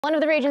One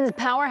of the region's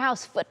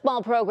powerhouse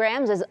football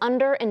programs is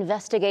under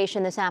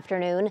investigation this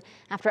afternoon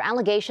after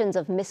allegations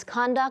of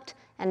misconduct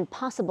and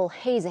possible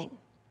hazing.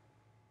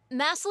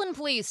 Massillon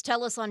police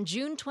tell us on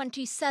June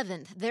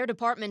 27th their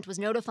department was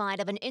notified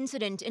of an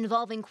incident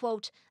involving,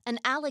 quote, an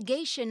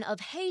allegation of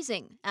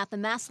hazing at the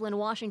Massillon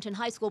Washington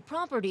High School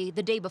property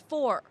the day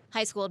before.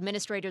 High school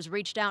administrators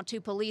reached out to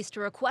police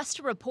to request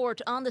a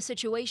report on the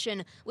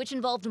situation, which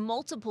involved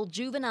multiple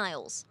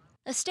juveniles.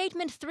 A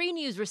statement 3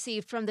 News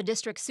received from the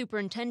district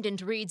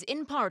superintendent reads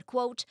in part,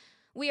 quote,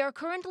 we are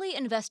currently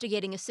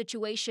investigating a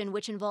situation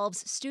which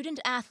involves student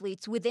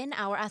athletes within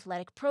our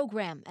athletic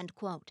program, end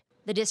quote.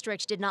 The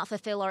district did not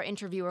fulfill our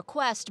interview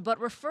request, but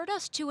referred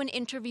us to an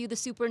interview the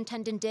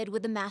superintendent did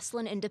with the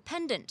Massillon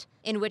Independent,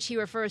 in which he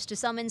refers to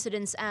some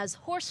incidents as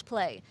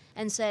horseplay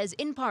and says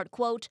in part,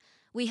 quote,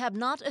 we have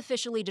not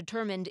officially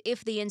determined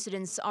if the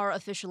incidents are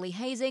officially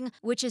hazing,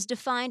 which is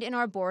defined in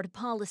our board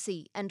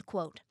policy, end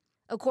quote.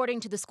 According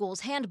to the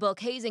school's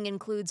handbook, hazing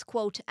includes,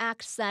 quote,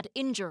 acts that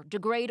injure,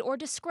 degrade, or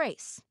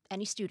disgrace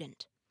any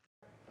student.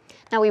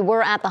 Now, we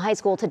were at the high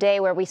school today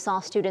where we saw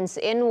students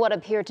in what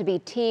appeared to be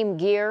team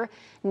gear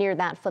near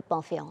that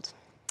football field.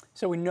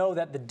 So we know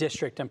that the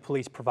district and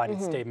police provided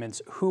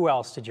statements. Who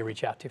else did you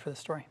reach out to for the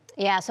story?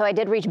 Yeah, so I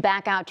did reach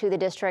back out to the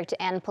district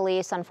and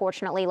police.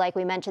 Unfortunately, like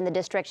we mentioned, the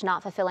district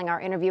not fulfilling our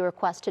interview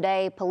request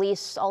today.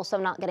 Police also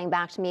not getting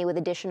back to me with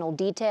additional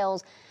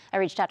details. I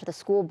reached out to the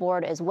school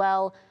board as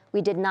well.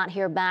 We did not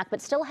hear back,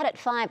 but still ahead at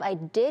 5, I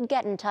did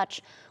get in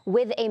touch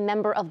with a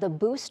member of the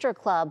booster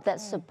club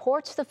that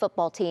supports the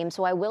football team,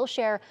 so I will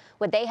share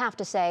what they have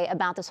to say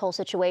about this whole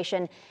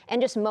situation. And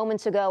just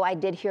moments ago, I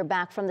did hear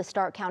back from the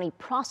Stark County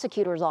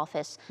Prosecutor's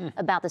Office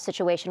about the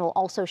situation. We'll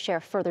also share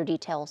further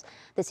details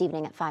this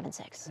evening at 5 and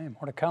 6. Hey,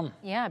 more to come.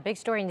 Yeah, big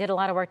story, and did a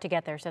lot of work to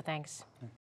get there, so thanks.